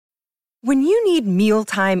When you need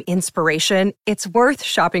mealtime inspiration, it's worth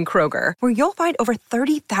shopping Kroger, where you'll find over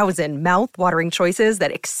 30,000 mouth-watering choices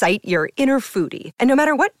that excite your inner foodie. And no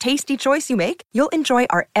matter what tasty choice you make, you'll enjoy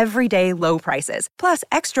our everyday low prices, plus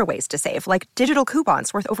extra ways to save, like digital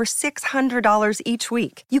coupons worth over $600 each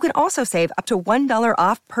week. You can also save up to $1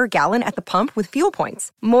 off per gallon at the pump with fuel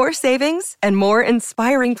points. More savings and more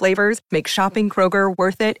inspiring flavors make shopping Kroger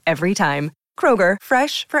worth it every time. Kroger,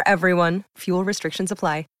 fresh for everyone. Fuel restrictions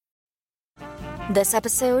apply. This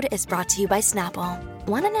episode is brought to you by Snapple.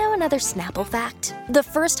 Want to know another Snapple fact? The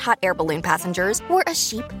first hot air balloon passengers were a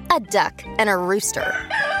sheep, a duck, and a rooster.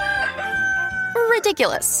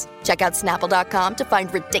 Ridiculous. Check out Snapple.com to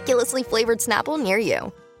find ridiculously flavored Snapple near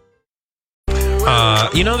you.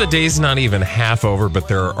 The day's not even half over, but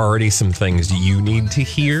there are already some things you need to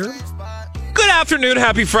hear. Good afternoon,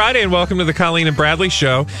 happy Friday, and welcome to the Colleen and Bradley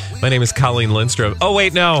Show. My name is Colleen Lindstrom. Oh,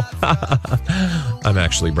 wait, no. I'm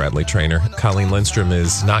actually Bradley Trainer. Colleen Lindstrom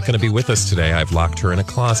is not going to be with us today. I've locked her in a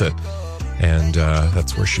closet, and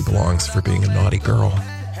that's where she belongs for being a naughty girl.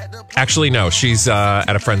 Actually, no, she's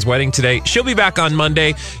at a friend's wedding today. She'll be back on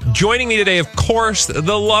Monday. Joining me today, of course,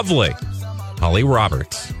 the lovely Holly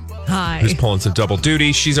Roberts. Hi. Who's pulling some double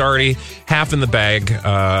duty. She's already half in the bag,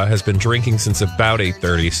 has been drinking since about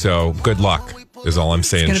 8:30, so good luck is all I'm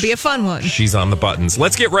saying. It's going to be a fun one. She's on the buttons.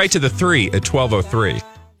 Let's get right to the 3 at 12:03.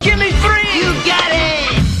 Give me 3! You got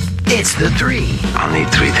it! It's the 3. I'll need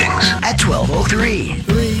 3 things. At 12:03.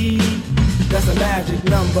 3, that's a magic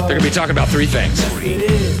number. They're going to be talking about 3 things. Yes, it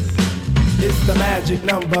is. It's the magic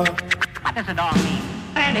number. What does it all mean?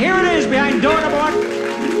 And here it is behind door number 1.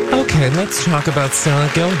 Okay, let's talk about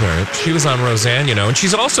Sarah Gilbert. She was on Roseanne, and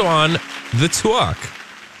she's also on The Talk.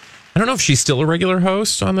 I don't know if she's still a regular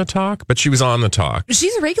host on The Talk, but she was on The Talk.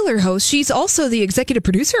 She's a regular host. She's also the executive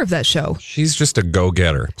producer of that show. She's just a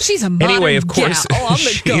go-getter. She's a modern Anyway, of course, gal on the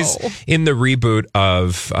she's go. in the reboot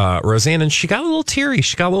of Roseanne, and she got a little teary.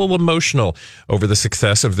 She got a little emotional over the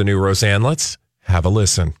success of the new Roseanne. Let's have a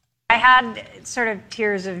listen. I had sort of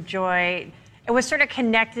tears of joy. It was sort of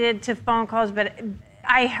connected to phone calls, but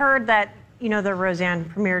I heard that, the Roseanne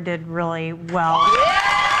premiere did really well.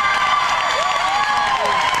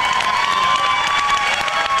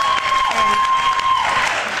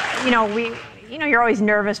 And, you're always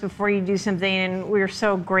nervous before you do something, and we were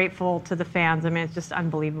so grateful to the fans. I mean, it's just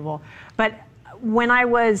unbelievable. But when I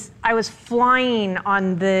was flying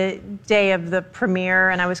on the day of the premiere,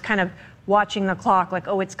 and I was kind of watching the clock, like,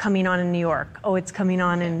 oh, it's coming on in New York. Oh, it's coming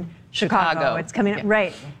on in Chicago. It's coming, yeah.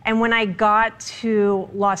 Right. And when I got to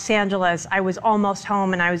Los Angeles, I was almost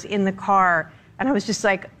home, and I was in the car, and I was just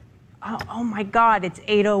like, oh my God, it's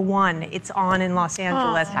 8:01. It's on in Los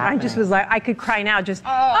Angeles. And I just was like, I could cry now just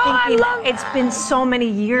thinking, I love it's been so many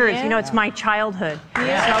years. Yeah. It's my childhood.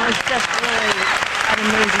 Yeah. So it's just really an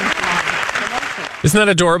amazing song. Isn't that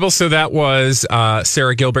adorable? So that was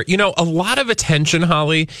Sarah Gilbert. A lot of attention,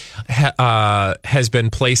 Holly, has been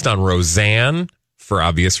placed on Roseanne, for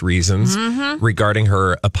obvious reasons, regarding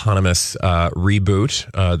her eponymous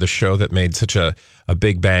reboot, the show that made such a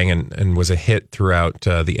big bang and was a hit throughout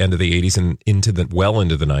the end of the 80s and into the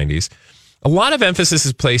 90s. A lot of emphasis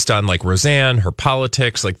is placed on Roseanne, her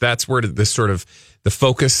politics, that's where this sort of the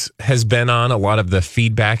focus has been on, a lot of the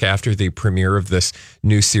feedback after the premiere of this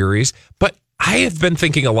new series. But I have been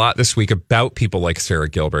thinking a lot this week about people like Sarah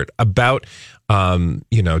Gilbert, about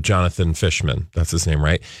Jonathan Fishman, that's his name,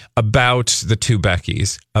 right? About the two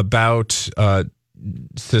Beckys, about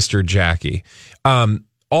Sister Jackie,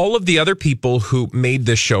 all of the other people who made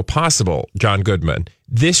this show possible, John Goodman.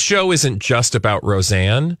 This show isn't just about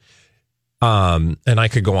Roseanne, and I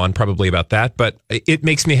could go on probably about that, but it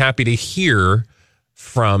makes me happy to hear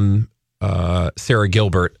from Sarah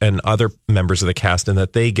Gilbert and other members of the cast, and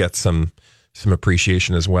that they get some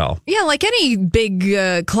appreciation as well. Yeah, like any big,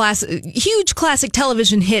 huge classic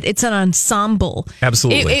television hit, it's an ensemble.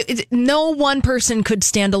 Absolutely. No one person could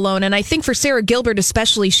stand alone. And I think for Sarah Gilbert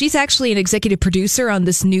especially, she's actually an executive producer on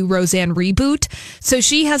this new Roseanne reboot. So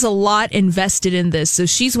she has a lot invested in this. So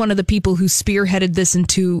she's one of the people who spearheaded this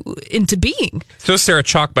into being. So Sarah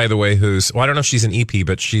Chalk, by the way, I don't know if she's an EP,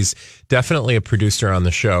 but she's definitely a producer on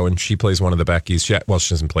the show, and she plays one of the Beckys. She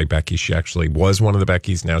doesn't play Becky. She actually was one of the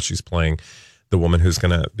Beckys. Now she's playing the woman who's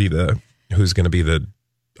going to be the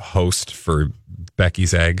host for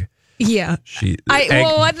Becky's Egg. Yeah.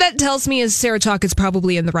 What that tells me is Sarah Chalk is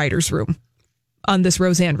probably in the writer's room on this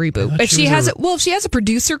Roseanne reboot. If she has a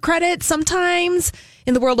producer credit, sometimes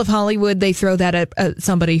in the world of Hollywood, they throw that at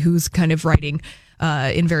somebody who's kind of writing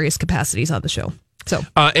in various capacities on the show. So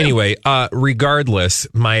anyway, regardless,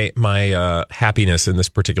 my happiness in this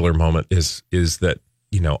particular moment is that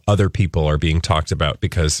other people are being talked about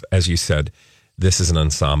because, as you said, this is an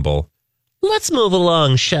ensemble. Let's move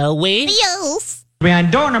along, shall we? Yes.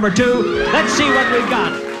 Behind door number 2, let's see what we've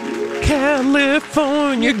got.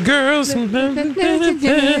 California girls.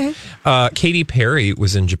 Katy Perry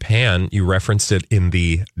was in Japan. You referenced it in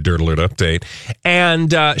the Dirt Alert update.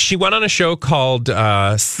 And she went on a show called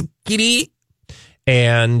Skitty.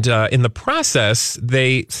 And in the process,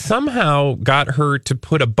 they somehow got her to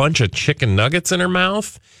put a bunch of chicken nuggets in her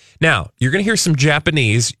mouth. Now, you're going to hear some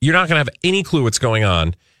Japanese. You're not going to have any clue what's going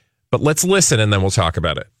on. But let's listen, and then we'll talk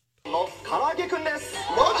about it.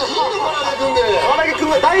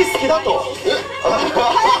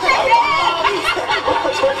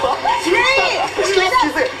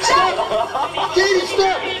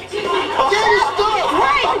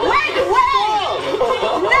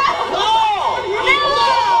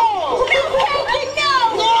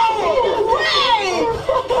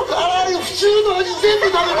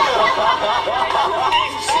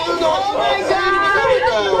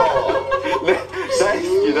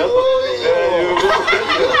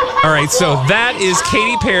 All right, so that is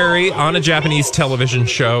Katy Perry on a Japanese television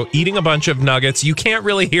show eating a bunch of nuggets. You can't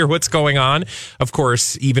really hear what's going on. Of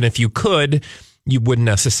course, even if you could, you wouldn't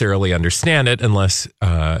necessarily understand it unless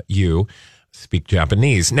you speak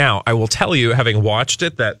Japanese. Now, I will tell you, having watched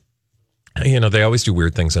it, that they always do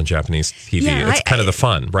weird things on Japanese TV. Yeah, it's kind of the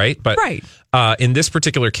fun, right? But right. In this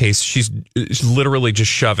particular case, she's literally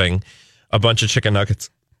just shoving a bunch of chicken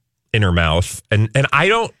nuggets in her mouth. And I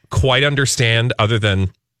don't quite understand, other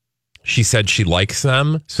than she said she likes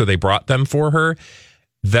them, so they brought them for her,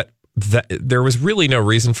 that there was really no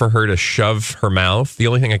reason for her to shove her mouth. The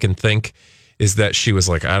only thing I can think is that she was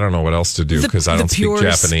like, I don't know what else to do because I don't speak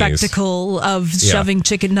Japanese. The pure spectacle of shoving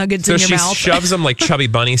chicken nuggets in your mouth. So she shoves them like Chubby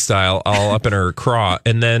Bunny style all up in her craw,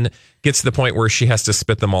 and then gets to the point where she has to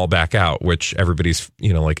spit them all back out, which everybody's,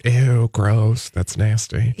 like, ew, gross, that's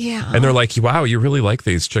nasty. Yeah. And they're like, wow, you really like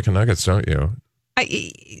these chicken nuggets, don't you?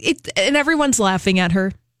 And everyone's laughing at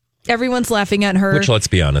her. Everyone's laughing at her. Which, let's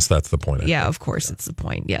be honest, that's the point. Yeah, of course, it's the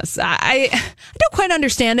point. Yes. I don't quite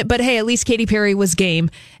understand it, but hey, at least Katy Perry was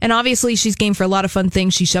game. And obviously, she's game for a lot of fun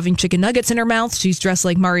things. She's shoving chicken nuggets in her mouth. She's dressed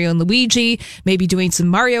like Mario and Luigi, maybe doing some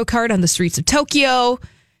Mario Kart on the streets of Tokyo.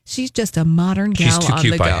 She's just a modern gal on the go. She's too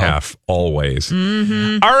cute by half, always.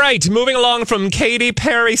 Mm-hmm. All right, moving along from Katy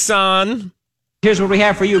Perry-san. Here's what we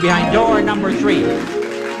have for you behind door number 3. Ooh,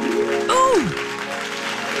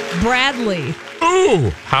 Bradley. Ooh,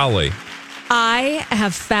 Holly. I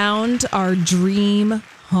have found our dream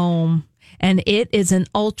home, and it is an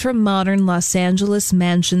ultra-modern Los Angeles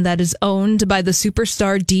mansion that is owned by the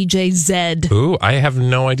superstar DJ Zed. Ooh, I have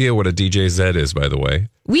no idea what a DJ Zed is, by the way.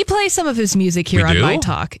 We play some of his music here on My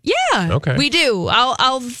Talk. Yeah, okay. We do.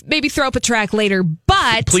 I'll maybe throw up a track later,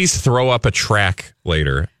 but... Please throw up a track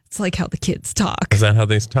later. It's like how the kids talk. Is that how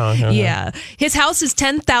they talk? Yeah. His house is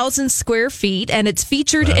 10,000 square feet, and it's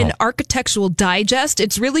featured in Architectural Digest.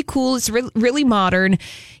 It's really cool. It's really modern.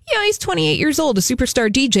 He's 28 years old, a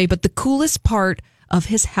superstar DJ, but the coolest part of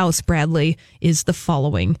his house, Bradley, is the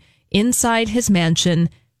following. Inside his mansion,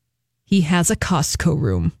 he has a Costco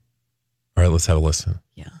room. All right, let's have a listen.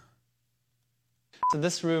 Yeah. So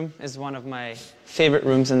this room is one of my favorite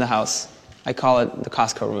rooms in the house. I call it the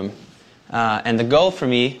Costco room. And the goal for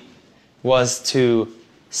me was to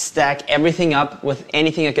stack everything up with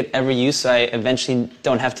anything I could ever use so I eventually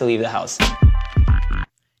don't have to leave the house.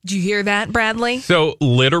 Did you hear that, Bradley? So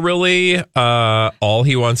literally, all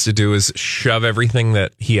he wants to do is shove everything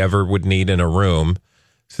that he ever would need in a room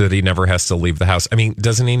so that he never has to leave the house. I mean,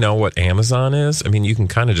 doesn't he know what Amazon is? I mean, you can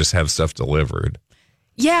kind of just have stuff delivered.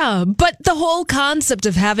 Yeah, but the whole concept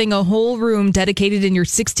of having a whole room dedicated in your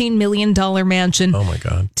 $16 million mansion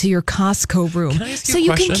to your Costco room. Can I ask you so a you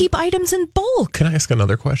question? can keep items in bulk. Can I ask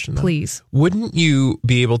another question, though? Please. Wouldn't you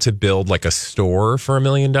be able to build like a store for $1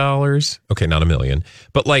 million? Okay, not $1 million,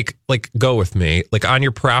 but like go with me. Like on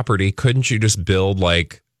your property, couldn't you just build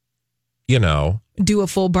do a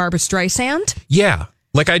full Barbra Streisand? Yeah.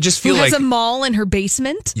 Like I just feel Who has like a mall in her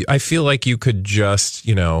basement? I feel like you could just,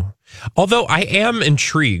 although I am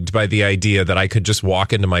intrigued by the idea that I could just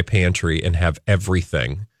walk into my pantry and have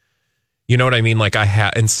everything. You know what I mean? Like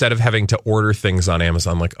instead of having to order things on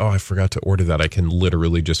Amazon, like, oh, I forgot to order that. I can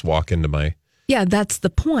literally just walk into my... Yeah, that's the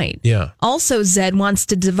point. Yeah. Also, Zed wants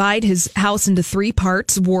to divide his house into 3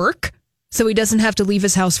 parts. Work, so he doesn't have to leave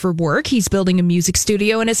his house for work. He's building a music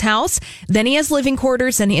studio in his house. Then he has living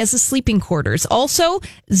quarters and he has a sleeping quarters. Also,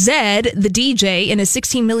 Zed, the DJ, in his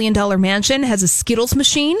 $16 million mansion has a Skittles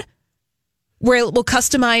machine. where it will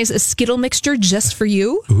customize a Skittle mixture just for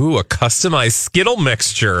you. Ooh, a customized Skittle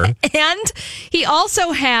mixture. And he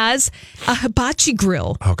also has a hibachi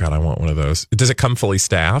grill. Oh, God, I want one of those. Does it come fully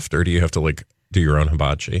staffed, or do you have to do your own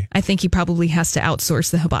hibachi? I think he probably has to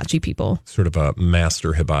outsource the hibachi people. Sort of a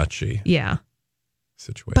master hibachi. Yeah.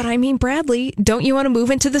 Situation. But I mean, Bradley, don't you want to move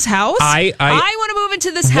into this house? I want to move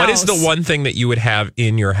into this house. What is the one thing that you would have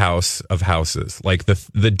in your house of houses? Like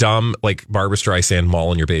the dumb, like Barbra Streisand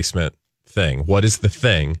mall in your basement thing. What is the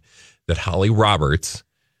thing that Holly Roberts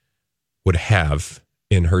would have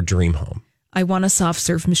in her dream home? I want a soft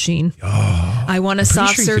serve machine. Oh, I want a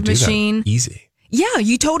soft serve machine. Easy. Yeah,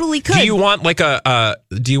 you totally could. Do you want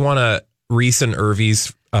a Reese and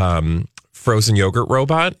Irvy's frozen yogurt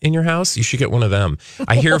robot in your house? You should get one of them.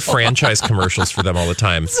 I hear franchise commercials for them all the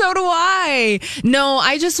time. So do I. No,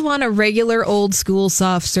 I just want a regular old school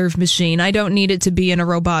soft serve machine. I don't need it to be in a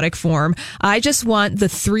robotic form. I just want the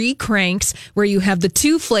 3 cranks where you have the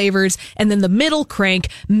 2 flavors and then the middle crank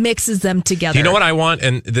mixes them together. You know what I want?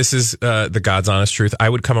 And this is the God's honest truth. I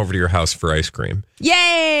would come over to your house for ice cream.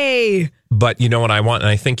 Yay! But you know what I want? And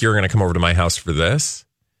I think you're going to come over to my house for this?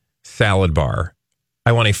 Salad bar.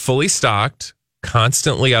 I want a fully stocked,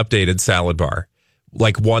 constantly updated salad bar.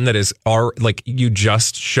 Like one that is like you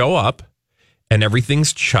just show up and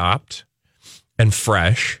everything's chopped and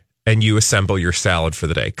fresh and you assemble your salad for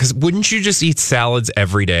the day. Because wouldn't you just eat salads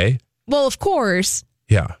every day? Well, of course.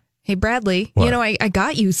 Yeah. Hey, Bradley, What? you know, I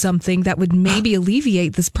got you something that would maybe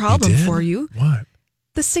alleviate this problem for you. What?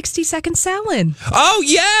 The 60-second salad. Oh,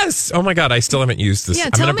 yes. Oh, my God. I still haven't used this. Yeah,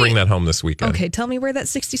 I'm going to bring that home this weekend. Okay, tell me where that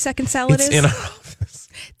 60-second salad It's is. in our office.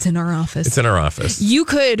 It's in our office. It's in our office. You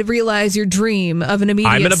could realize your dream of an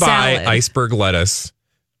immediate I'm going to buy salad. iceberg lettuce,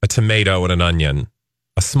 a tomato, and an onion.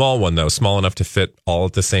 A small one, though, small enough to fit all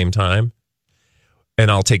at the same time.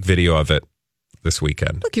 And I'll take video of it this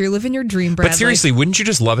weekend. Look, you're living your dream, Bradley. But seriously, wouldn't you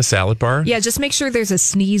just love a salad bar? Yeah, just make sure there's a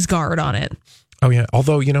sneeze guard on it. Oh, yeah.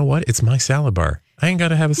 Although, you know what? It's my salad bar. I ain't got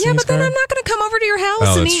to have a sneeze Yeah, but then guard. I'm not going to come over to your house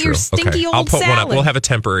Oh, and that's eat true. your stinky old I'll put salad. one up. We'll have a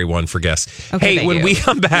temporary one for guests. Okay, hey, thank when you. we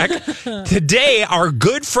come back, today our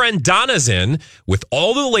good friend Donna's in with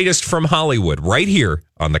all the latest from Hollywood right here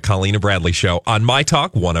on the Colleen and Bradley Show on My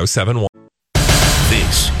Talk 107.1.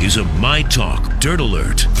 This is a My Talk Dirt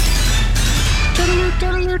Alert.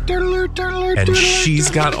 And she's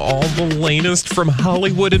got all the latest from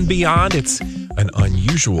Hollywood and beyond. It's an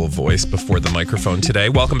unusual voice before the microphone today.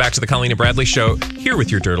 Welcome back to the Colleen and Bradley Show. Here with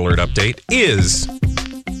your Dirt Alert update is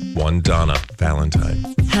one Donna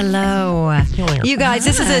Valentine. Hello. You guys,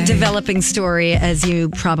 this is a developing story. As you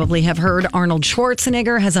probably have heard, Arnold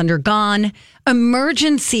Schwarzenegger has undergone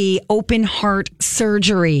emergency open heart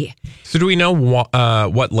surgery. So do we know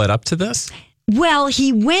what led up to this? Well,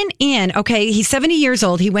 he went in, he's 70 years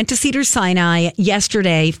old. He went to Cedars-Sinai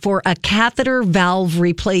yesterday for a catheter valve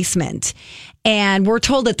replacement. And we're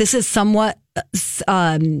told that this is somewhat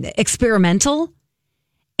experimental.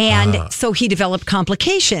 And so he developed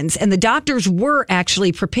complications. And the doctors were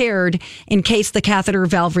actually prepared in case the catheter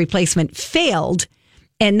valve replacement failed.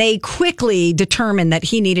 And they quickly determined that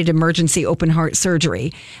he needed emergency open heart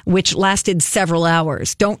surgery, which lasted several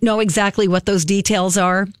hours. Don't know exactly what those details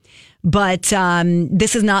are. But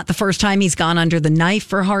this is not the first time he's gone under the knife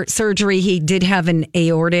for heart surgery. He did have an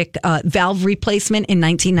aortic valve replacement in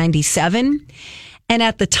 1997. And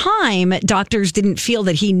at the time, doctors didn't feel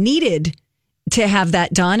that he needed to have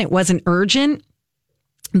that done. It wasn't urgent.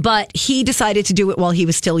 But he decided to do it while he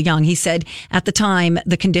was still young. He said at the time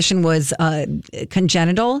the condition was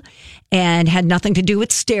congenital and had nothing to do with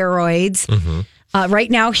steroids. Mm-hmm. Right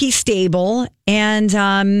now he's stable.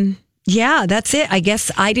 And yeah, that's it. I guess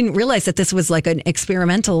I didn't realize that this was like an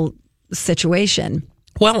experimental situation.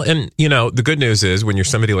 Well, and you know, the good news is when you're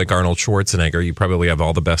somebody like Arnold Schwarzenegger, you probably have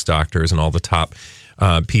all the best doctors and all the top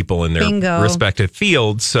people in their respective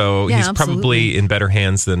fields. So Yeah, he's absolutely. probably in better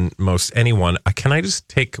hands than most anyone. Can I just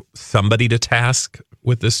take somebody to task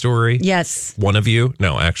with this story? Yes. One of you?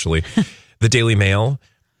 No, actually. The Daily Mail.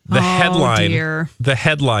 The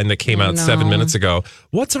headline that came out 7 minutes ago.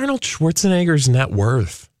 What's Arnold Schwarzenegger's net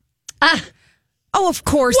worth? Oh, of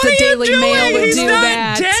course, What the are you Daily doing? Mail would He's do not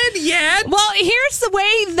that. dead yet. Well, here's the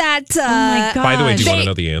way that. Oh my God. By the way, do you want to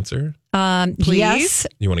know the answer? Please? Yes.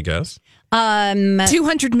 You want to guess?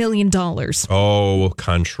 $200 million. Oh,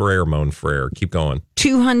 contraire, mon frere. Keep going.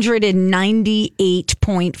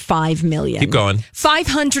 $298.5 million. Keep going.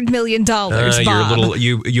 $500 million, Bob. You're a little.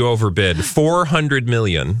 You overbid. $400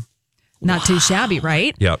 million. Not too shabby,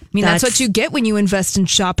 right? Yep. I mean, that's what you get when you invest in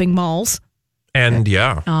shopping malls And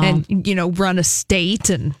yeah. and, run a state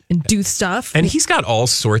and do stuff. And he's got all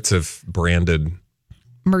sorts of branded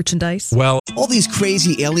merchandise. Well, all these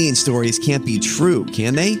crazy alien stories can't be true,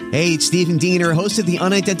 can they? Hey, it's Stephen Diener, host of the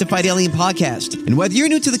Unidentified Alien Podcast. And whether you're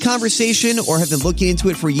new to the conversation or have been looking into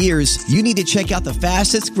it for years, you need to check out the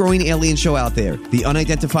fastest growing alien show out there, the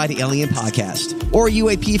Unidentified Alien Podcast, or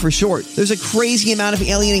UAP for short. There's a crazy amount of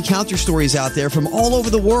alien encounter stories out there from all over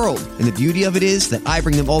the world. And the beauty of it is that I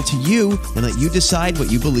bring them all to you and let you decide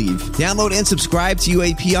what you believe. Download and subscribe to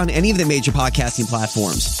UAP on any of the major podcasting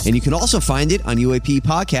platforms. And you can also find it on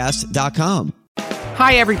UAPpodcast.com.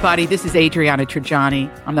 Hi, everybody. This is Adriana Trajani.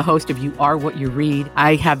 I'm the host of You Are What You Read.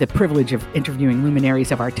 I have the privilege of interviewing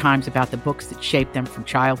luminaries of our times about the books that shaped them from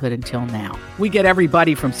childhood until now. We get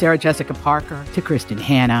everybody from Sarah Jessica Parker to Kristen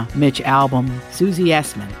Hanna, Mitch Albom, Susie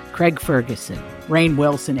Essman, Craig Ferguson, Rainn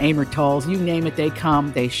Wilson, Amor Tolls, you name it, they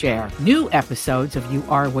come, they share. New episodes of You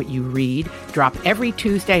Are What You Read drop every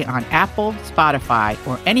Tuesday on Apple, Spotify,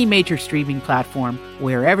 or any major streaming platform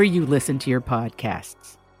wherever you listen to your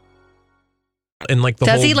podcasts. And like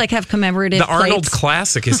Does he have commemorative the Arnold plates?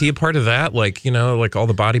 Classic? Is he a part of that? Like all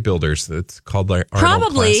the bodybuilders. It's called the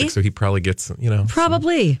Arnold Classic. So he probably gets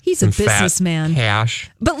Probably. He's a businessman. Cash.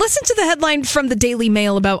 But listen to the headline from the Daily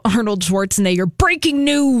Mail about Arnold Schwarzenegger. Breaking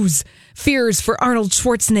news. Fears for Arnold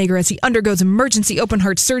Schwarzenegger as he undergoes emergency open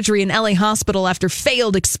heart surgery in LA hospital after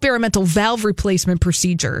failed experimental valve replacement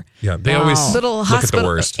procedure. Yeah, they always little look hospital at the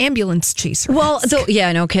worst. Ambulance chaser. Well,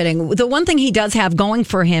 no kidding. The one thing he does have going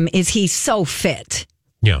for him is he's so fit.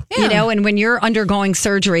 Yeah. And when you're undergoing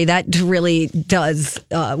surgery, that really does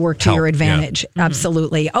work to your advantage. Yeah.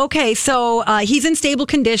 Absolutely. Okay, so he's in stable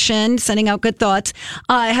condition, sending out good thoughts.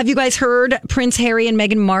 Have you guys heard Prince Harry and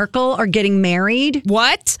Meghan Markle are getting married?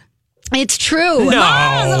 What? It's true.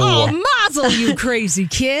 No. Mazel, you crazy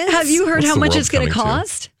kids. Have you heard how much it's going to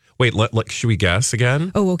cost? Wait, should we guess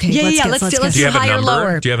again? Oh, okay. Let's do Do you have higher a number?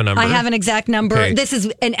 lower. Do you have a number? I have an exact number. Okay. This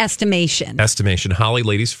is an estimation. Holly,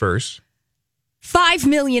 ladies first. $5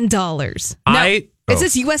 million. Is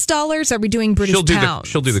this U.S. dollars? Are we doing British pounds?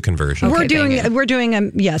 She'll do the conversion. Okay, we're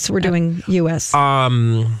doing U.S.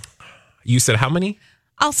 You said how many?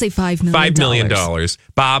 I'll say $5 million. $5 million.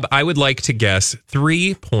 Bob, I would like to guess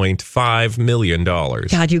 $3.5 million.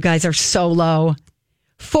 God, you guys are so low.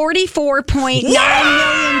 $44.9 million.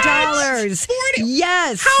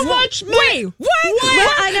 Yes. How much? Wait, what?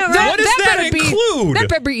 I know, right? What does that include? That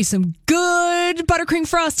better be some good buttercream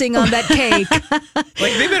frosting on that cake.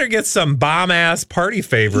 They better get some bomb-ass party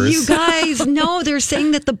favors. You guys, no, they're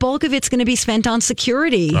saying that the bulk of it's going to be spent on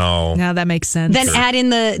security. Oh. Now that makes sense. Then add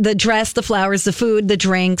in the dress, the flowers, the food, the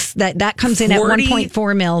drinks. That comes in at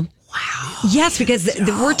 $1.4 million. Wow. Yes, because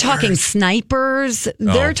we're talking snipers.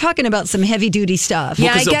 They're talking about some heavy duty stuff.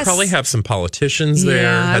 Well, because they'll probably have some politicians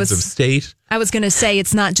there, heads of state. I was going to say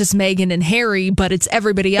it's not just Meghan and Harry, but it's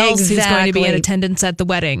everybody else who's going to be in attendance at the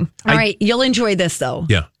wedding. All right, you'll enjoy this though.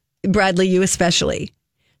 Yeah. Bradley, you especially.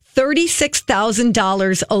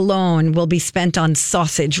 $36,000 alone will be spent on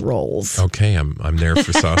sausage rolls. Okay, I'm there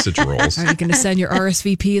for sausage rolls. Are you going to send your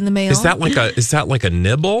RSVP in the mail? Is that like a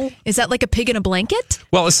nibble? Is that like a pig in a blanket?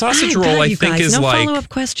 Well, a sausage roll, I think, is no like follow-up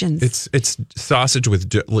questions. It's sausage with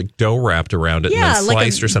dough wrapped around it and then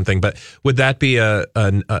sliced or something. But would that be a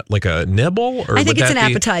nibble? Or I think would it's that an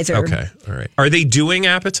be, appetizer. Okay, all right. Are they doing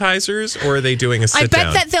appetizers or are they doing a sit down?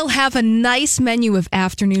 I bet that they'll have a nice menu of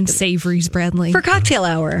afternoon savories, Bradley. For cocktail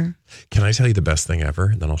hour. Can I tell you the best thing ever?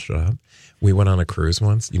 And then I'll shut up. We went on a cruise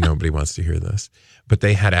once. Nobody wants to hear this. But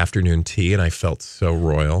they had afternoon tea, and I felt so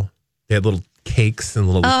royal. They had little cakes and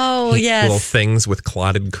little things with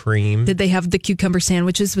clotted cream. Did they have the cucumber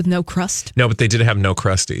sandwiches with no crust? No, but they did have no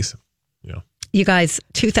crusties. Yeah. You guys,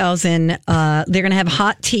 2,000, they're going to have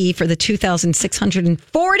hot tea for the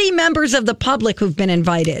 2,640 members of the public who've been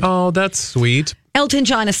invited. Oh, that's sweet. Elton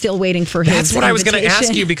John is still waiting for his That's what I was going to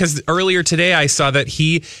ask you, because earlier today I saw that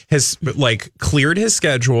he has cleared his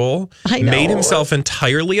schedule, made himself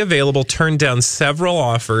entirely available, turned down several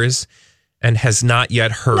offers, and has not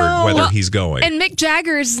yet heard whether he's going. And Mick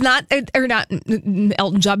Jagger's not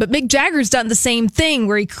Elton John, but Mick Jagger's done the same thing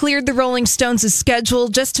where he cleared the Rolling Stones' schedule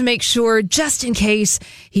just to make sure, just in case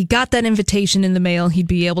he got that invitation in the mail, he'd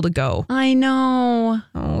be able to go. I know.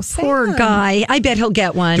 Oh, poor guy. I bet he'll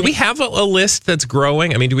get one. Do we have a list that's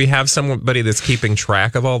growing? I mean, do we have somebody that's keeping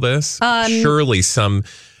track of all this? Surely some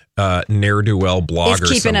ne'er-do-well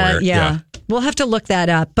blogger somewhere. Yeah. We'll have to look that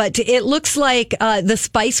up. But it looks like the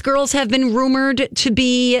Spice Girls have been rumored to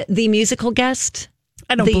be the musical guest.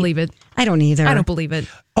 I don't believe it. I don't either. I don't believe it.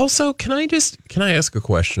 Also, can I ask a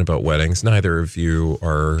question about weddings? Neither of you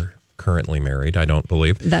are currently married, I don't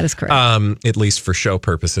believe. That is correct. At least for show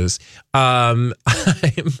purposes. Do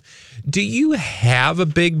you have a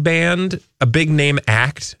big band, a big name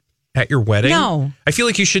act at your wedding? No. I feel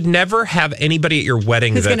like you should never have anybody at your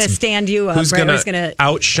wedding who's going to stand you up, who's right? going to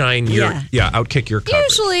outshine your, outkick your coverage.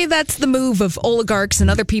 Usually that's the move of oligarchs and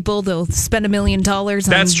other people. They'll spend $1 million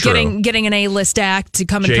on getting an A-list act to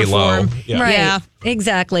come and J-Lo. perform. Yeah. Right. Yeah.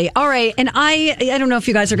 Exactly. All right. And I don't know if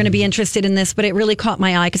you guys are going to be interested in this, but it really caught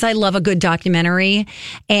my eye because I love a good documentary.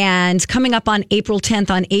 And coming up on April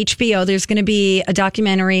 10th on HBO, there's going to be a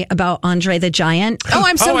documentary about Andre the Giant. Oh,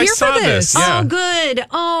 I'm so here for this. Yeah. Oh, good.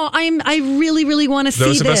 Oh, I really, really want to see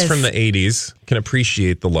this. Those of us from the 80s can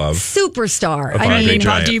appreciate the love. Superstar.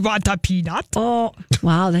 Do you want a peanut? Oh,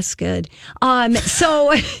 wow, that's good.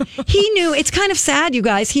 So he knew, it's kind of sad, you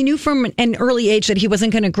guys. He knew from an early age that he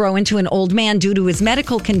wasn't going to grow into an old man due to his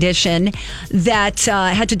medical condition that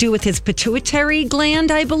had to do with his pituitary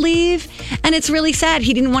gland, I believe. And it's really sad.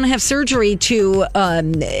 He didn't want to have surgery to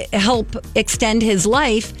help extend his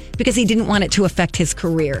life because he didn't want it to affect his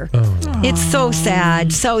career. Oh. It's so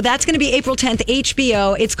sad. So that's going to be April 10th,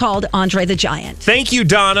 HBO. It's called Andre the Giant. Thank you,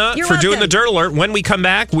 Donna, You're for welcome. doing the Dirt Alert. When we come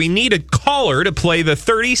back, we need a caller to play the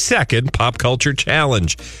 30-second pop culture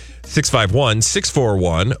challenge.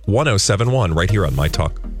 651-641-1071 right here on My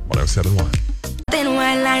Talk 1071.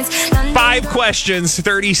 5 questions,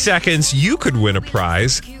 30 seconds. You could win a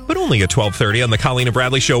prize, but only at 12:30 on the Colleen and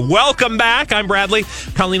Bradley Show. Welcome back. I'm Bradley.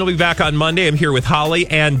 Colleen will be back on Monday. I'm here with Holly.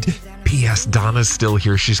 And P.S. Donna's still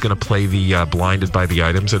here. She's going to play the Blinded by the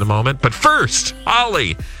Items in a moment. But first,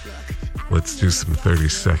 Holly, let's do some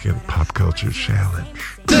 30-second pop culture challenge.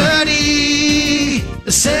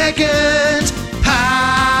 30-second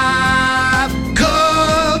pop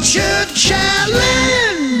culture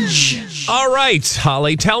challenge. All right,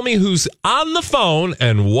 Holly, tell me who's on the phone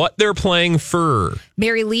and what they're playing for.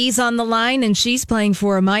 Mary Lee's on the line, and she's playing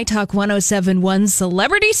for a My Talk 1071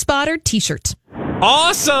 Celebrity Spotter t-shirt.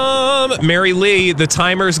 Awesome! Mary Lee, the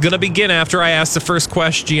timer's going to begin after I ask the first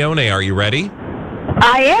question. Are you ready?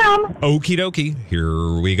 I am. Okie dokie.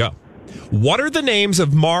 Here we go. What are the names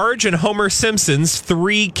of Marge and Homer Simpson's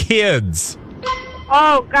 3 kids?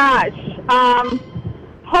 Oh, gosh.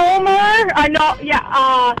 Homer.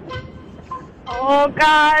 Oh,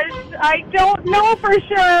 gosh. I don't know for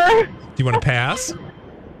sure. Do you want to pass?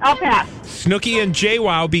 I'll pass. Snooki and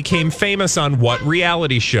JWoww became famous on what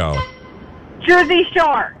reality show? Jersey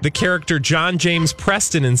Shore. The character John James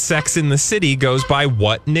Preston in Sex and the City goes by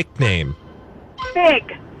what nickname?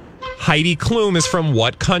 Big. Heidi Klum is from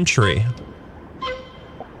what country?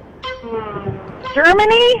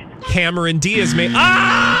 Germany. Cameron Diaz made...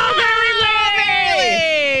 Mary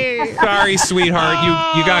Lee! Sorry, sweetheart.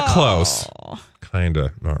 You got close. Kind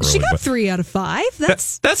of. Not really. She got 3 out of 5.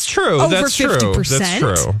 That's true. Over That's 50%. true. That's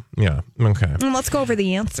true. Yeah. Okay. Let's go over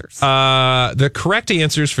the answers. The correct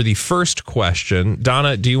answers for the first question.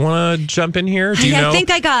 Donna, do you want to jump in here? Do you know? I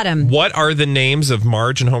think I got him. What are the names of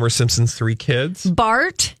Marge and Homer Simpson's 3 kids?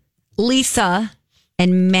 Bart, Lisa,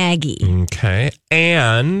 and Maggie. Okay.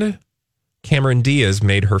 And Cameron Diaz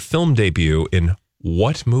made her film debut in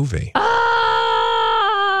what movie?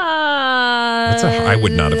 I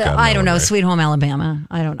would not have gotten I don't know. Right. Sweet Home Alabama.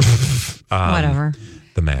 I don't know. Whatever.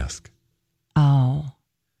 The Mask. Oh,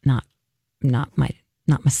 not my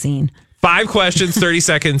scene. 5 questions, 30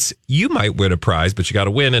 seconds. You might win a prize, but you got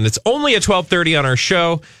to win. And it's only at 12:30 on our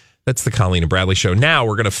show. That's the Colleen and Bradley Show. Now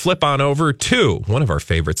we're going to flip on over to one of our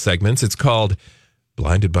favorite segments. It's called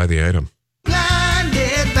Blinded by the Item.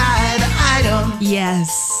 Blinded by the item.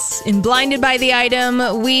 Yes. In Blinded by the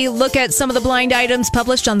Item, we look at some of the blind items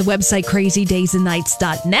published on the website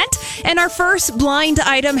crazydaysandnights.net. And our first blind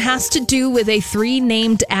item has to do with a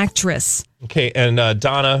 3-named actress. Okay, and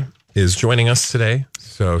Donna is joining us today.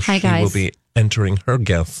 So Hi, she guys. will be entering her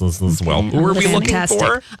guesses as well. Who are we looking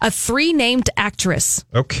for? A 3-named actress.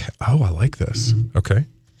 Okay. Oh, I like this. Okay.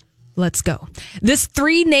 Let's go. This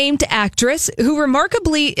 3-named actress, who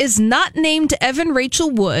remarkably is not named Evan Rachel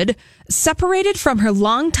Wood, separated from her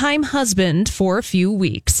longtime husband for a few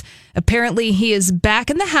weeks. Apparently, he is back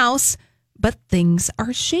in the house, but things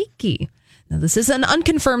are shaky. Now, this is an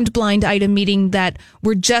unconfirmed blind item, meaning that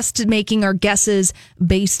we're just making our guesses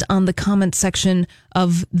based on the comment section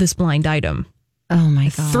of this blind item. Oh, my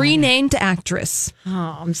God. 3-named actress.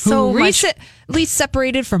 Oh, I'm so recently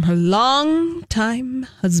separated from her longtime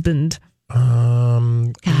husband.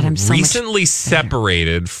 God, I'm so recently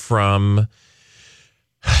separated from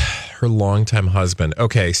her longtime husband.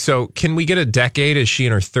 Okay, so can we get a decade? Is she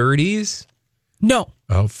in her 30s? No.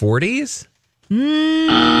 Oh, 40s?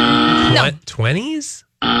 No. 20s?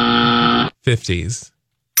 50s?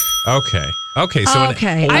 Okay. So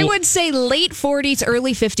I would say late 40s,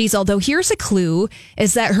 early 50s, although here's a clue,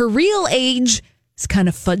 is that her real age is kind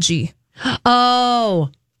of fudgy.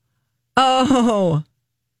 Oh.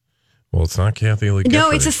 Well, it's not Kathy Lee Gifford.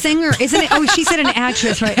 No, it's a singer, isn't it? Oh, she said an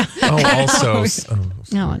actress, right?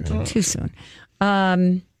 No, too soon.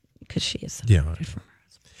 Because she is. Yeah.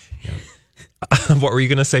 What were you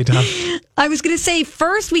going to say, Tom? I was going to say,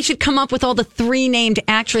 first we should come up with all the 3 named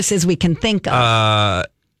actresses we can think of.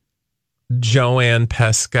 Joanne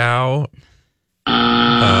Pescow.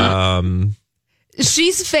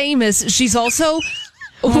 She's famous. She's also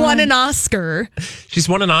won an Oscar. She's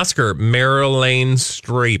won an Oscar. Marilyn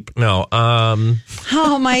Streep. No.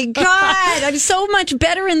 Oh, my God. I'm so much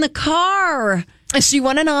better in the car. She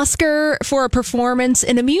won an Oscar for a performance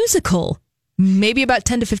in a musical. Maybe about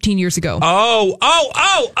 10 to 15 years ago. Barbara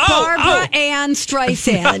Ann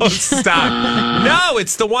Streisand. No, stop. No,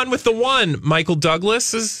 it's the one with the one. Michael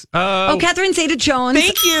Douglas is... Catherine Zeta-Jones.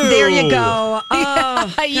 Thank you. There you go.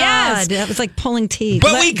 Oh, yes. God, that was like pulling teeth.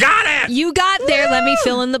 But we got it. You got there. Let me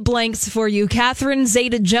fill in the blanks for you. Catherine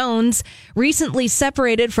Zeta-Jones recently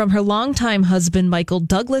separated from her longtime husband, Michael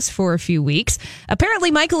Douglas, for a few weeks.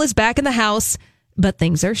 Apparently, Michael is back in the house, but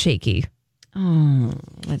things are shaky. Oh,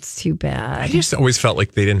 that's too bad. I just always felt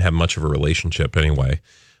like they didn't have much of a relationship anyway.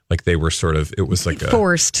 Like they were sort of, it was like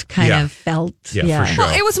forced kind of felt. Yeah, for sure.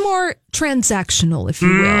 Well, it was more transactional, if you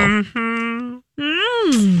will.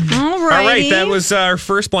 Mm-hmm. All right. That was our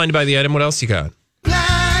first Blinded by the Item. What else you got?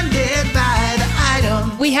 Blinded by the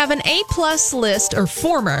item. We have an A-plus list, or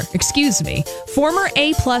former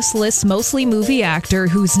A-plus list, mostly movie actor,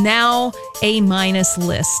 who's now A-minus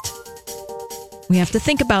list. We have to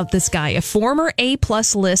think about this guy, a former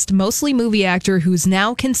A-plus list, mostly movie actor who's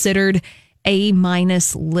now considered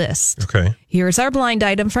A-minus list. Okay. Here's our blind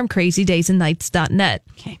item from crazydaysandnights.net.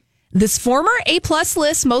 Okay. This former A-plus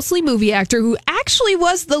list, mostly movie actor who actually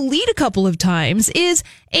was the lead a couple of times is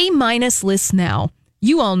A-minus list now.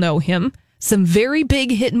 You all know him. Some very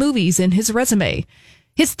big hit movies in his resume.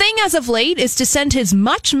 His thing as of late is to send his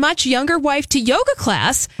much, much younger wife to yoga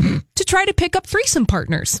class to try to pick up threesome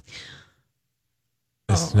partners.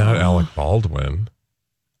 It's not Alec Baldwin.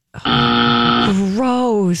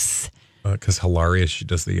 Gross. Because hilarious, she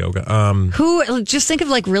does the yoga. Who? Just think of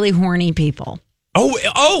like really horny people.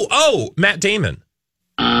 Matt Damon.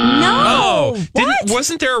 No.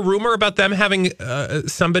 Wasn't there a rumor about them having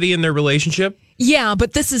somebody in their relationship? Yeah,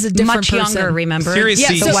 but this is a different much person. Younger, remember?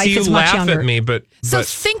 Seriously, the wife you is much laugh younger. at me, but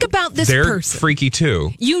think about this they're person. Freaky too.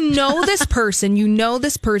 You know this person. You know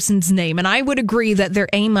this person's name, and I would agree that they're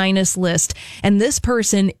A-minus list. And this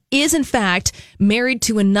person is, in fact, married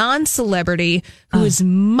to a non-celebrity who is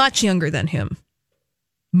much younger than him.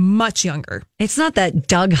 Much younger. It's not that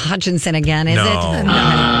Doug Hutchinson again, is it?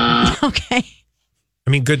 No. Okay. I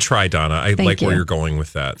mean, good try, Donna. I like where you're going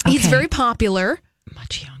with that. He's very popular.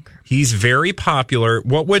 Much younger. He's very popular.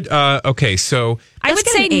 What would, so. I would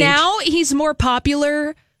say now he's more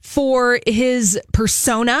popular for his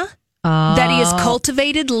persona that he has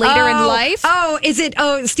cultivated later in life. Is it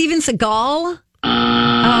Steven Seagal?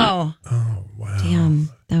 Oh, wow. Damn.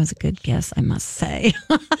 That was a good guess, I must say.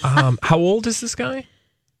 How old is this guy?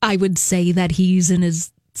 I would say that he's in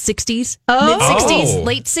his 60s, mid-60s,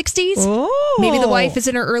 late 60s. Oh. Maybe the wife is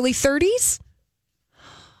in her early 30s.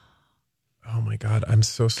 Oh, my God. I'm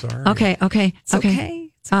so sorry. Okay. It's okay.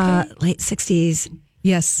 Late 60s.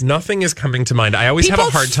 Yes. Nothing is coming to mind. I always have a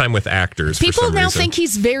hard time with actors. People for some now reason. think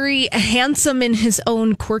he's very handsome in his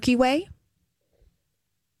own quirky way.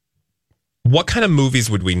 What kind of movies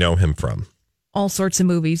would we know him from? All sorts of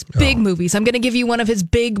movies. Big movies. I'm going to give you one of his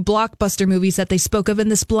big blockbuster movies that they spoke of in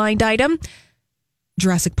this blind item.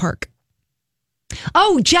 Jurassic Park.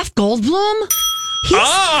 Oh, Jeff Goldblum?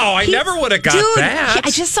 I never would have got that.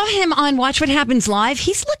 I just saw him on Watch What Happens Live.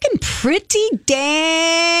 He's looking pretty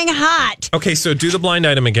dang hot. Okay, so do the blind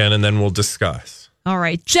item again, and then we'll discuss. All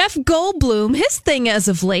right. Jeff Goldblum, his thing as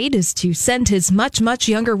of late is to send his much, much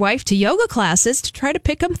younger wife to yoga classes to try to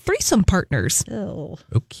pick up threesome partners. Oh.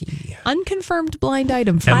 Okay. Unconfirmed blind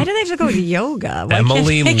item. Why do they have to go to yoga?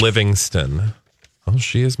 Emily Livingston. Oh,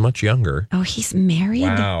 she is much younger. Oh, he's married?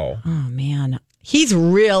 Wow. Oh, man. He's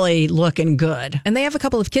really looking good. And they have a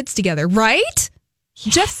couple of kids together, right?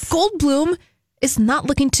 Yes. Jeff Goldblum is not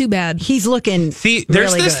looking too bad. He's looking See,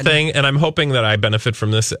 there's really this good. thing, and I'm hoping that I benefit from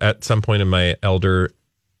this at some point in my elder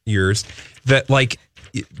years, that like,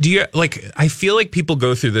 I feel like people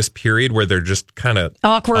go through this period where they're just kind of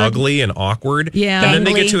awkward, ugly and awkward. Yeah. And then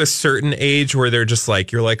they get to a certain age where they're just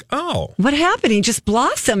like, you're like, oh. What happened? He just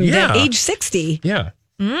blossomed at age 60. Yeah.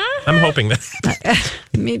 Mm-hmm. I'm hoping that.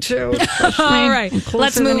 Me too. All right.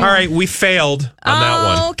 Let's move on. All right. We failed on that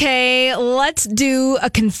one. Okay. Let's do a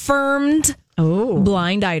confirmed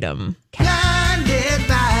blind item. Blinded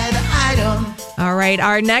by the item. All right,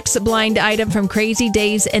 our next blind item from Crazy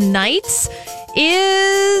Days and Nights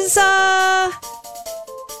is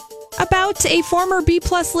about a former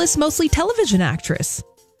B-plus list, mostly television actress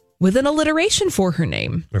with an alliteration for her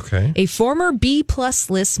name. Okay. A former B-plus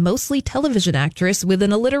list, mostly television actress with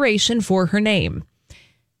an alliteration for her name.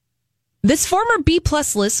 This former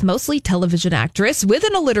B-plus list, mostly television actress with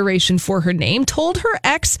an alliteration for her name told her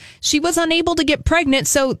ex she was unable to get pregnant,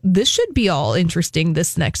 so this should be all interesting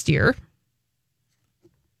this next year.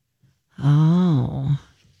 Oh.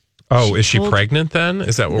 Oh, is she pregnant then?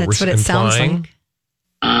 Is that what we're implying? Sounds like.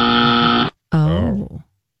 Oh.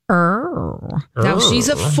 Now, she's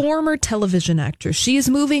a former television actress. She is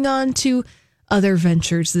moving on to other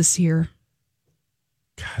ventures this year.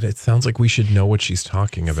 God, it sounds like we should know what she's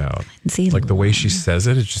talking about. Like the way she says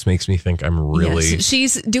it, it just makes me think I'm really... Yes,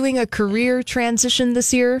 she's doing a career transition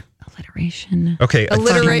this year. Alliteration. Okay.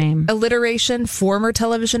 Alliteration, former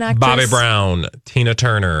television actress. Bobby Brown, Tina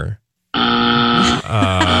Turner. Bobby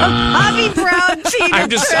Brown, Tina I'm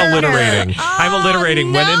just Turner. alliterating. I'm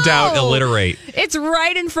alliterating. No. When in doubt, alliterate. It's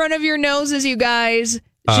right in front of your noses, you guys.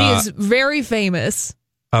 She is very famous.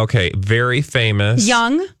 Okay, very famous.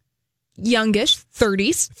 Youngish,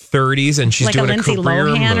 30s. 30s, and she's like doing a Lindsay career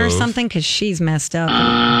Lohan move. or something, because she's messed up.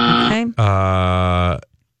 Okay.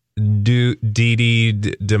 Dee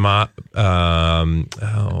Dema.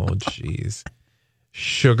 Oh, jeez.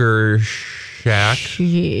 Sugar Shack.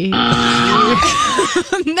 No.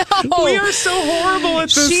 We are so horrible at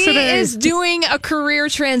this she today. Is doing a career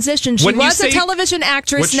transition. She was a television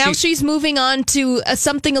actress. Now she's moving on to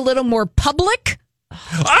something a little more public.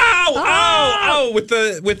 Oh! With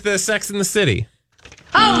the Sex in the City.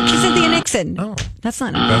 Oh, Cynthia Nixon. Oh, that's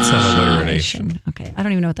not alliteration. Okay, I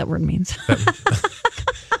don't even know what that word means.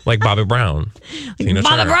 Like Bobby Brown. Tina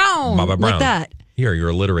Bobby Turner. Brown. Bobby Brown. Like that. Here, you're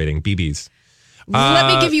alliterating. BBs.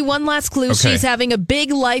 Let me give you one last clue. Okay. She's having a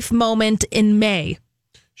big life moment in May.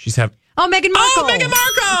 She's having... Oh, Meghan Markle. Oh, Meghan Markle!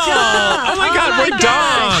 Oh, my God, we're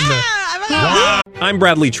done. I'm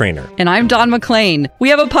Bradley Trainer. And I'm Don McClain. We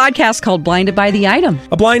have a podcast called Blinded by the Item.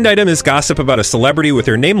 A blind item is gossip about a celebrity with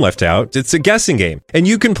their name left out. It's a guessing game, and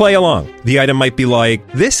you can play along. The item might be like,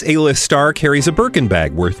 this A-list star carries a Birkin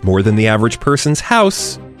bag worth more than the average person's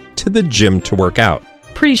house to the gym to work out.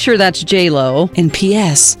 Pretty sure that's J-Lo. And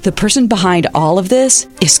P.S. the person behind all of this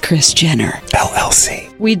is Kris Jenner,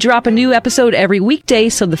 LLC. We drop a new episode every weekday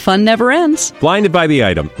so the fun never ends. Blinded by the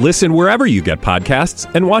Item. Listen wherever you get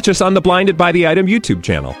podcasts and watch us on the Blinded by the Item YouTube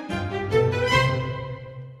channel.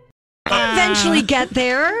 Eventually get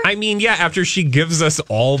there. I mean, yeah, after she gives us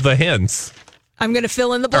all the hints. I'm going to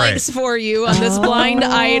fill in the blanks for you on this blind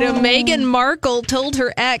item. Meghan Markle told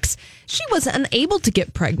her ex she was unable to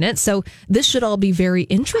get pregnant, so this should all be very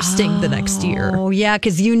interesting the next year. Oh, yeah,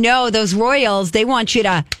 because those royals, they want you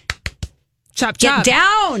to chop get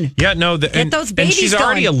down. Yeah, no, get those babies and she's going.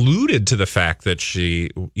 already alluded to the fact that she,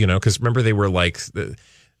 because remember they were like,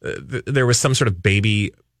 there was some sort of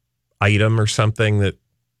baby item or something that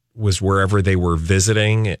was wherever they were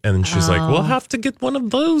visiting, and she's like, we'll have to get one of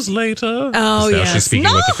those later. Oh, now she's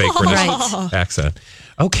speaking with the fake British Right. accent.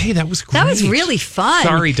 Okay, that was great. That was really fun.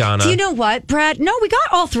 Sorry, Donna. Do you know what, Brad? No, we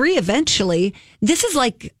got all three eventually. This is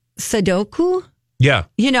like Sudoku. Yeah.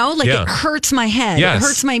 It hurts my head. Yes. It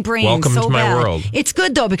hurts my brain Welcome so to my bad. world. It's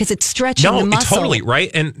good, though, because it's stretching the muscle. Totally,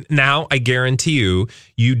 right? And now I guarantee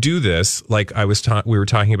you do this, like we were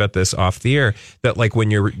talking about this off the air, that like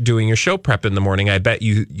when you're doing your show prep in the morning, I bet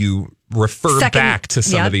you refer back to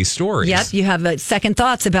some of these stories. Yep, you have second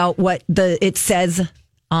thoughts about what it says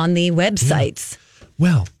on the websites.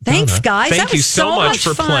 Well, thanks, Donna, guys. Thank That you was so much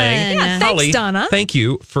for fun. playing. Yeah, thanks, Holly, Donna. Thank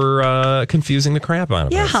you for confusing the crap out of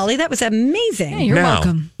us. Yeah, Holly, that was amazing. Yeah, you're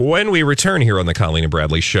welcome. When we return here on the Colleen and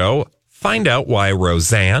Bradley Show, find out why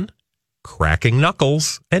Roseanne, cracking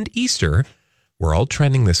knuckles, and Easter were all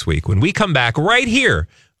trending this week when we come back right here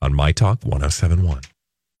on My Talk 107.1.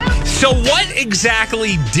 So what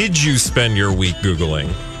exactly did you spend your week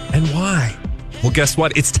Googling and why? Well, guess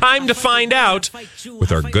what? It's time to find out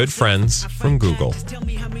with our good friends from Google.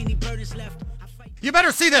 You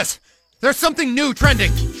better see this. There's something new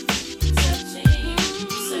trending.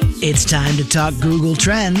 It's time to talk Google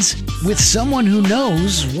Trends with someone who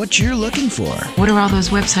knows what you're looking for. What are all those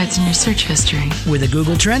websites in your search history? With a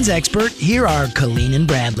Google Trends expert, here are Colleen and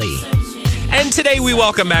Bradley. And today we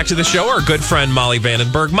welcome back to the show our good friend Molly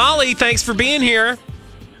Vandenberg. Molly, thanks for being here.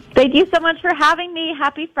 Thank you so much for having me.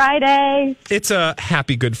 Happy Friday. It's a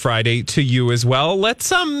happy Good Friday to you as well.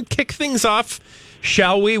 Let's kick things off,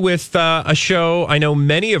 shall we, with a show I know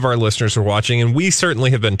many of our listeners are watching, and we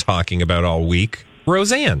certainly have been talking about all week,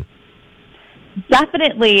 Roseanne.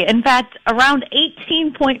 Definitely. In fact, around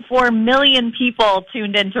 18.4 million people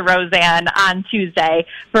tuned into Roseanne on Tuesday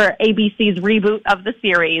for ABC's reboot of the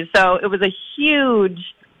series. So it was a huge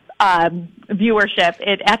viewership.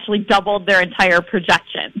 It actually doubled their entire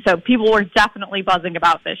projection. So people were definitely buzzing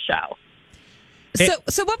about this show.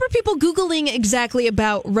 So what were people Googling exactly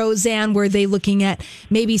about Roseanne? Were they looking at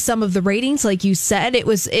maybe some of the ratings? Like you said, it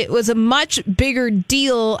was a much bigger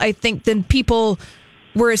deal, I think, than people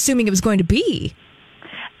were assuming it was going to be.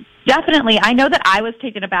 Definitely. I know that I was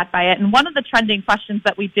taken aback by it. And one of the trending questions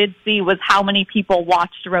that we did see was how many people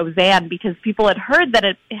watched Roseanne, because people had heard that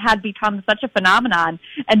it had become such a phenomenon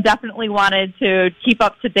and definitely wanted to keep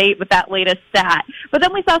up to date with that latest stat. But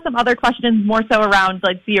then we saw some other questions more so around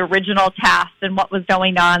like the original cast and what was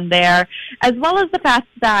going on there, as well as the fact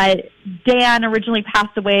that Dan originally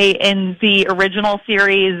passed away in the original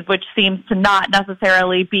series, which seems to not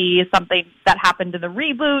necessarily be something that happened in the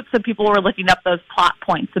reboot. So people were looking up those plot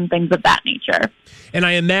points and things of that nature. And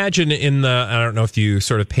I imagine I don't know if you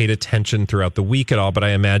sort of paid attention throughout the week at all, but I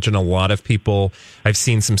imagine a lot of people, I've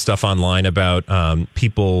seen some stuff online about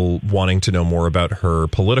people wanting to know more about her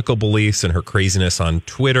political beliefs and her craziness on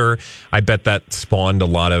Twitter. I bet that spawned a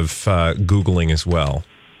lot of Googling as well.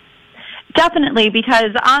 Definitely,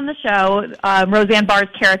 because on the show, Roseanne Barr's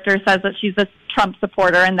character says that she's a Trump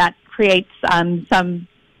supporter, and that creates some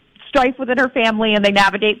strife within her family, and they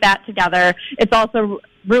navigate that together. It's also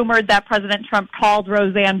rumored that President Trump called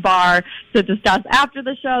Roseanne Barr to discuss after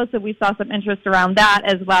the show, so we saw some interest around that,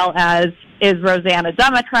 as well as, is Roseanne a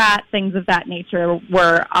Democrat? Things of that nature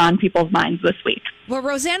were on people's minds this week. Well,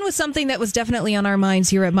 Roseanne was something that was definitely on our minds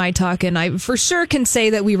here at My Talk, and I for sure can say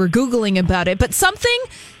that we were Googling about it, but something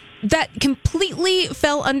that completely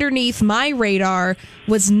fell underneath my radar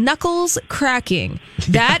was knuckles cracking.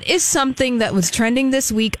 That is something that was trending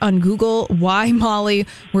this week on Google. Why, Molly,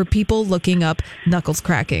 were people looking up knuckles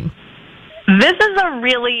cracking? This is a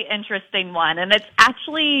really interesting one, and it's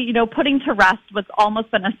actually, putting to rest what's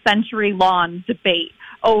almost been a century-long debate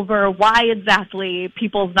over why exactly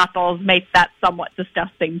people's knuckles make that somewhat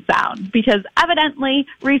disgusting sound. Because evidently,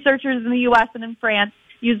 researchers in the U.S. and in France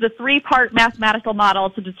used a 3-part mathematical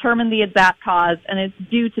model to determine the exact cause, and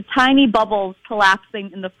it's due to tiny bubbles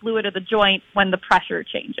collapsing in the fluid of the joint when the pressure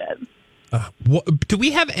changes. Do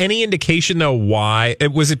we have any indication, though, why?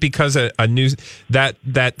 Was it because a news that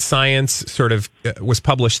science sort of was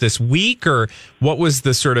published this week, or what was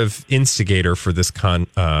the sort of instigator for this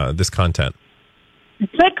content?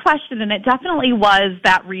 Good question, and it definitely was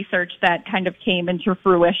that research that kind of came into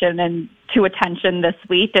fruition and to attention this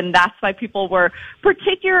week, and that's why people were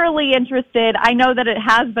particularly interested. I know that it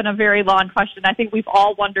has been a very long question. I think we've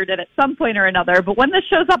all wondered it at some point or another, but when this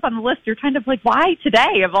shows up on the list, you're kind of like, why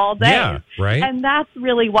today of all days? Yeah, right. And that's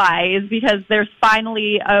really why, is because there's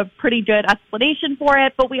finally a pretty good explanation for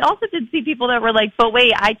it, but we also did see people that were like, but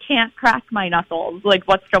wait, I can't crack my knuckles. Like,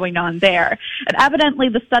 what's going on there? And evidently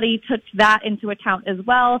the study took that into account as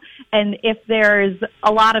well, and if there's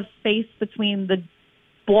a lot of space between the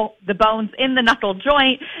bones in the knuckle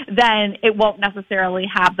joint, then it won't necessarily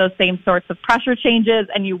have those same sorts of pressure changes,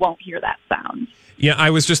 and you won't hear that sound. Yeah,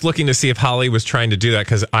 I was just looking to see if Holly was trying to do that,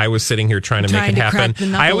 because I was sitting here trying to make it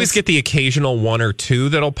happen. I always get the occasional one or two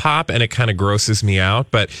that'll pop, and it kind of grosses me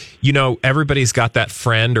out. But, everybody's got that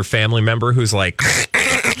friend or family member who's like...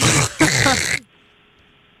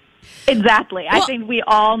 Exactly. I think we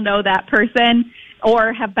all know that person,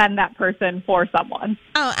 or have been that person for someone.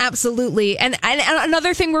 Oh, absolutely. And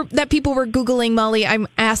another thing that people were Googling, Molly, I'm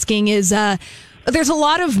asking is, there's a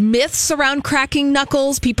lot of myths around cracking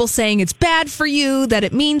knuckles, people saying it's bad for you, that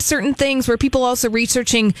it means certain things. Were people also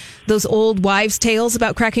researching those old wives' tales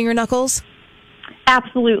about cracking your knuckles?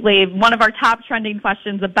 Absolutely. One of our top trending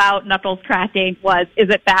questions about knuckles cracking was, is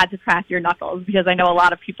it bad to crack your knuckles? Because I know a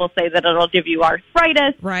lot of people say that it'll give you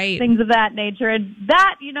arthritis, right, things of that nature. And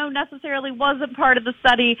that, necessarily wasn't part of the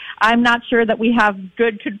study. I'm not sure that we have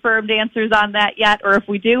good confirmed answers on that yet, or if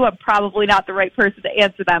we do, I'm probably not the right person to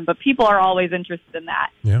answer them. But people are always interested in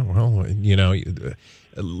that. Yeah, well,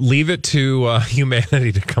 leave it to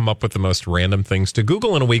humanity to come up with the most random things to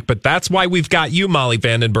Google in a week. But that's why we've got you, Molly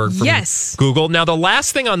Vandenberg, from Google. Now, the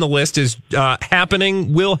last thing on the list is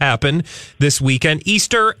will happen this weekend,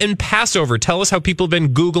 Easter and Passover. Tell us how people have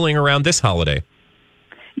been Googling around this holiday.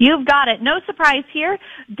 You've got it. No surprise here.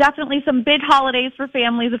 Definitely some big holidays for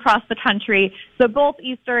families across the country. So both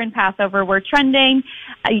Easter and Passover were trending.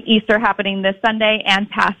 Easter happening this Sunday and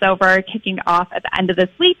Passover kicking off at the end of this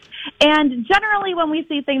week. And generally when we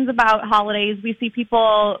see things about holidays, we see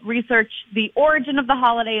people research the origin of the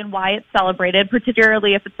holiday and why it's celebrated,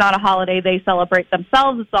 particularly if it's not a holiday they celebrate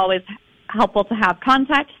themselves. It's always helpful to have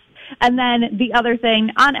context. And then the other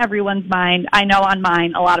thing on everyone's mind, I know on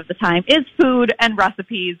mine a lot of the time, is food and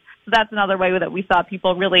recipes. So that's another way that we saw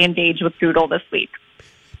people really engage with Google this week.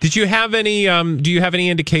 Did you have any, do you have any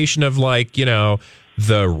indication of like, you know,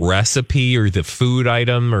 the recipe or the food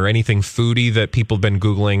item or anything foodie that people have been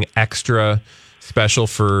Googling extra special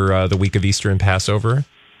for the week of Easter and Passover?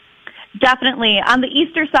 Definitely. On the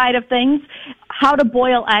Easter side of things, how to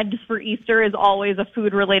boil eggs for Easter is always a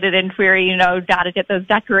food-related inquiry. You know, got to get those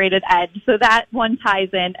decorated eggs. So that one ties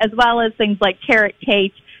in, as well as things like carrot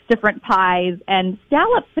cake, different pies, and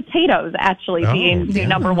scalloped potatoes actually being the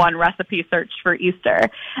number one recipe search for Easter.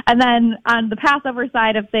 And then on the Passover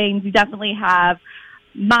side of things, you definitely have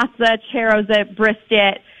matzah, charozet,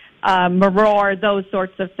 brisket, maror, those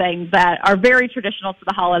sorts of things that are very traditional to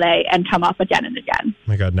the holiday and come up again and again. Oh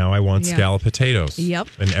my God, now I want scalloped potatoes. Yep.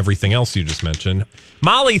 And everything else you just mentioned.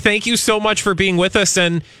 Molly, thank you so much for being with us.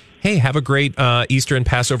 And hey, have a great Easter and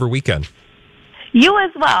Passover weekend. You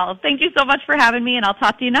as well. Thank you so much for having me, and I'll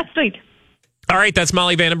talk to you next week. All right, that's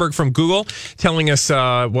Molly Vandenberg from Google telling us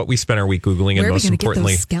what we spent our week Googling. Where and most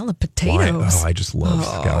importantly, scalloped potatoes. I just love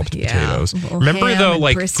scalloped potatoes. Well, remember, though,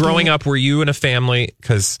 like brisket. growing up, were you in a family?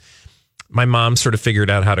 Because my mom sort of figured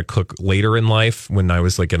out how to cook later in life when I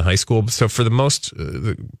was like in high school. So for the most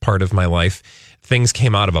part of my life, things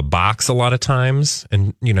came out of a box a lot of times.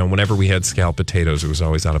 And, you know, whenever we had scalloped potatoes, it was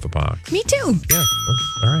always out of a box. Me too. Yeah.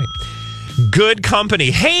 All right. Good company.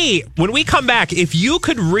 Hey, when we come back, if you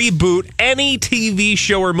could reboot any TV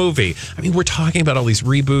show or movie, I mean, we're talking about all these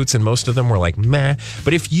reboots and most of them were like, meh.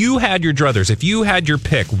 But if you had your druthers, if you had your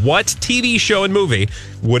pick, what TV show and movie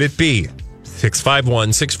would it be?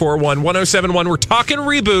 651-641-1071. We're talking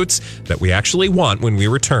reboots that we actually want when we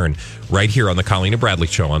return right here on the Colleen and Bradley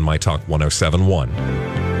Show on My Talk 1071.